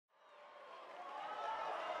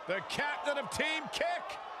The captain of Team Kick.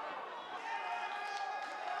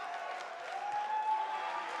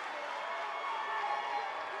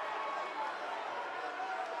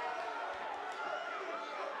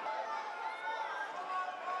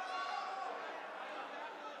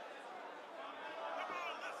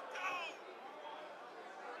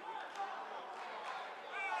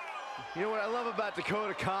 You know what I love about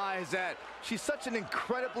Dakota Kai is that she's such an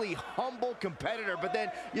incredibly humble competitor, but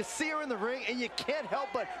then you see her in the ring and you can't help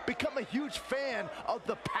but become a huge fan of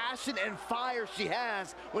the passion and fire she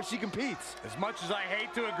has when she competes. As much as I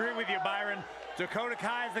hate to agree with you, Byron, Dakota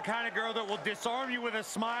Kai is the kind of girl that will disarm you with a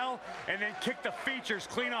smile and then kick the features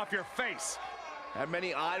clean off your face. Had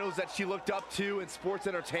many idols that she looked up to in sports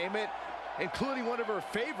entertainment, including one of her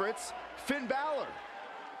favorites, Finn Balor.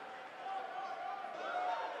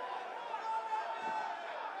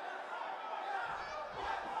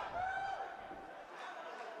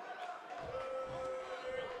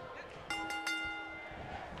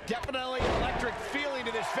 Definitely electric feeling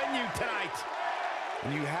to this venue tonight.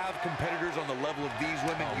 When you have competitors on the level of these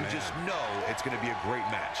women, you just know it's going to be a great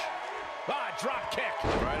match. Ah, drop kick.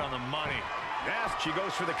 Right on the money. Yes, she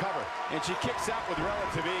goes for the cover. And she kicks out with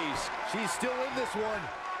relative ease. She's still in this one.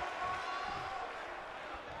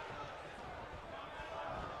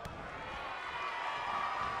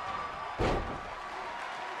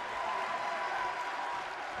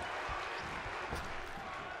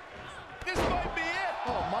 This might be it.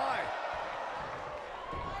 Oh, my.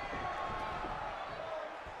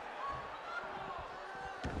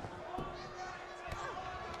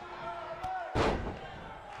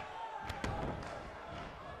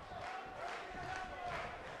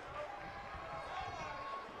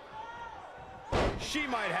 She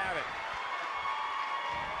might have it.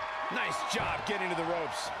 Nice job getting to the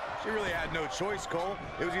ropes. She really had no choice, Cole.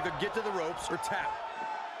 It was either get to the ropes or tap.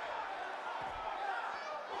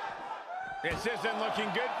 This isn't looking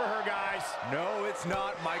good for her, guys. No, it's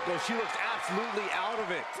not, Michael. She looks absolutely out of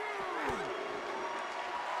it.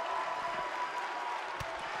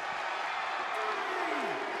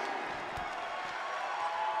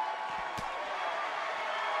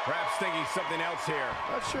 Perhaps thinking something else here.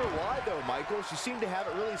 Not sure why, though, Michael. She seemed to have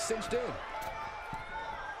it really cinched in.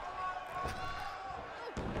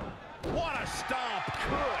 What a stomp.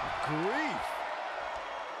 Good grief.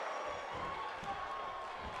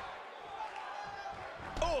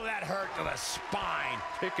 Oh, that hurt to the spine.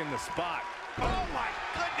 Picking the spot. Oh, my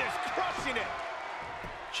goodness, crushing it.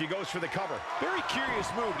 She goes for the cover. Very curious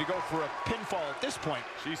move to go for a pinfall at this point.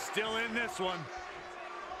 She's still in this one.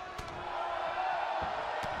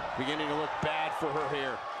 Beginning to look bad for her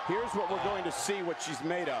here. Here's what we're going to see what she's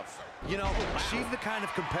made of. You know, she's the kind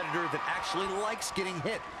of competitor that actually likes getting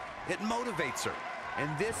hit. It motivates her.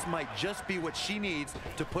 And this might just be what she needs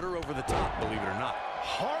to put her over the top, believe it or not.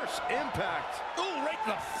 Harsh impact. Ooh, right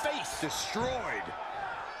in the face. Destroyed.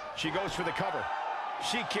 She goes for the cover.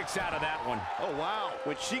 She kicks out of that one. Oh, wow.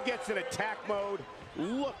 When she gets in attack mode,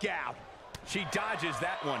 look out. She dodges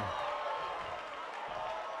that one.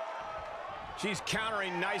 She's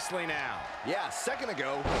countering nicely now. Yeah, a second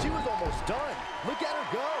ago, she was almost done. Look at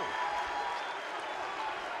her go.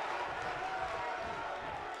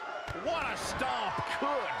 What a stomp.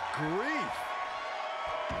 Good grief.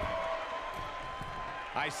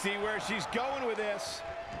 I see where she's going with this.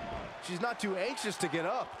 She's not too anxious to get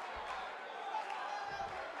up.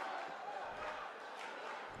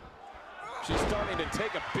 She's starting to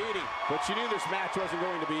take a beating, but she knew this match wasn't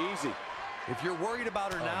going to be easy. If you're worried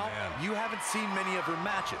about her now, you haven't seen many of her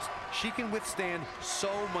matches. She can withstand so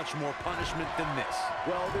much more punishment than this.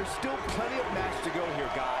 Well, there's still plenty of match to go here,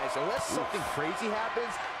 guys. Unless something crazy happens,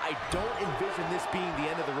 I don't envision this being the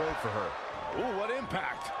end of the road for her. Ooh, what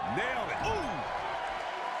impact. Nailed it. Ooh.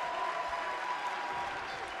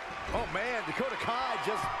 Oh, man, Dakota Kai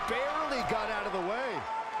just barely got out of the way.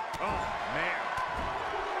 Oh, man.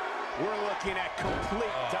 We're looking at complete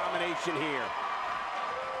domination here.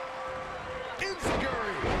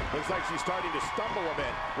 Enziguri. Looks like she's starting to stumble a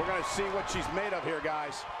bit. We're going to see what she's made of here,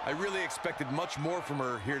 guys. I really expected much more from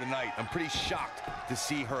her here tonight. I'm pretty shocked to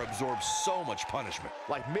see her absorb so much punishment.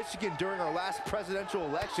 Like Michigan during our last presidential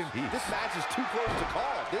election, this match is too close to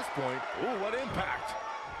call at this point. Ooh, what impact.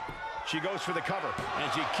 She goes for the cover,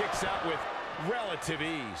 and she kicks out with relative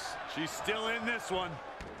ease. She's still in this one.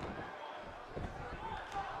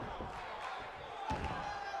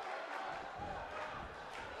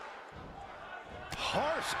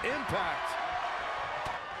 Harsh impact.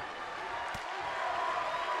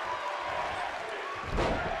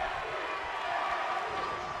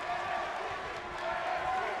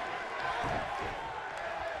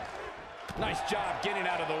 Nice job getting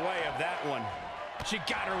out of the way of that one. She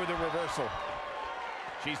got her with a reversal.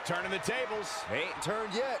 She's turning the tables. Ain't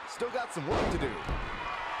turned yet. Still got some work to do.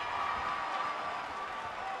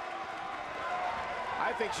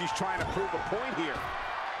 I think she's trying to prove a point here.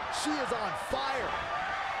 She is on fire.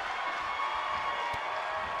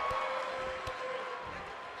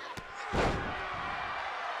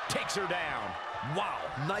 Takes her down. Wow,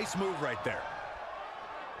 nice move right there.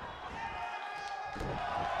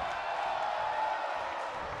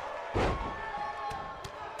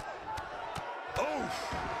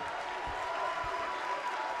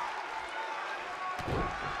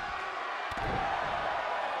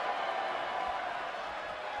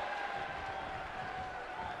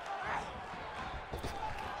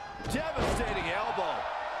 Devastating elbow.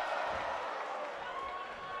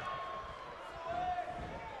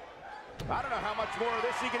 I don't know how much more of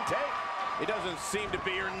this he can take. It doesn't seem to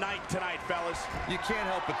be her night tonight, fellas. You can't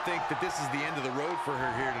help but think that this is the end of the road for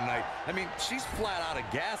her here tonight. I mean, she's flat out of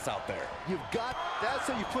gas out there. That's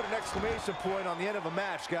how you put an exclamation point on the end of a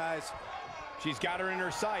match, guys. She's got her in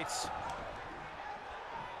her sights.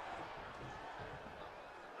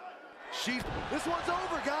 This one's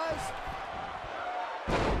over, guys.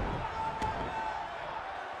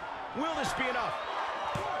 Will this be enough?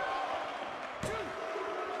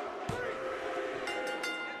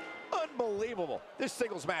 Unbelievable. This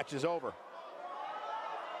singles match is over.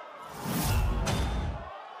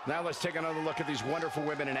 Now let's take another look at these wonderful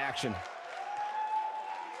women in action.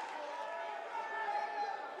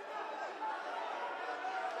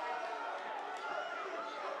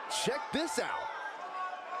 Check this out.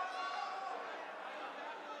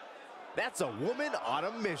 That's a woman on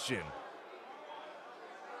a mission.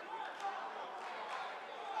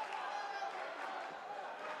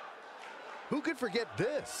 Who could forget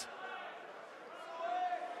this?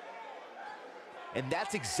 And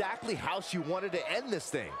that's exactly how she wanted to end this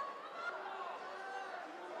thing.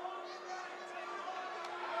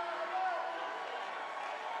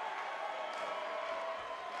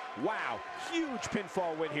 Wow, huge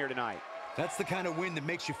pinfall win here tonight. That's the kind of win that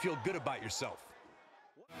makes you feel good about yourself.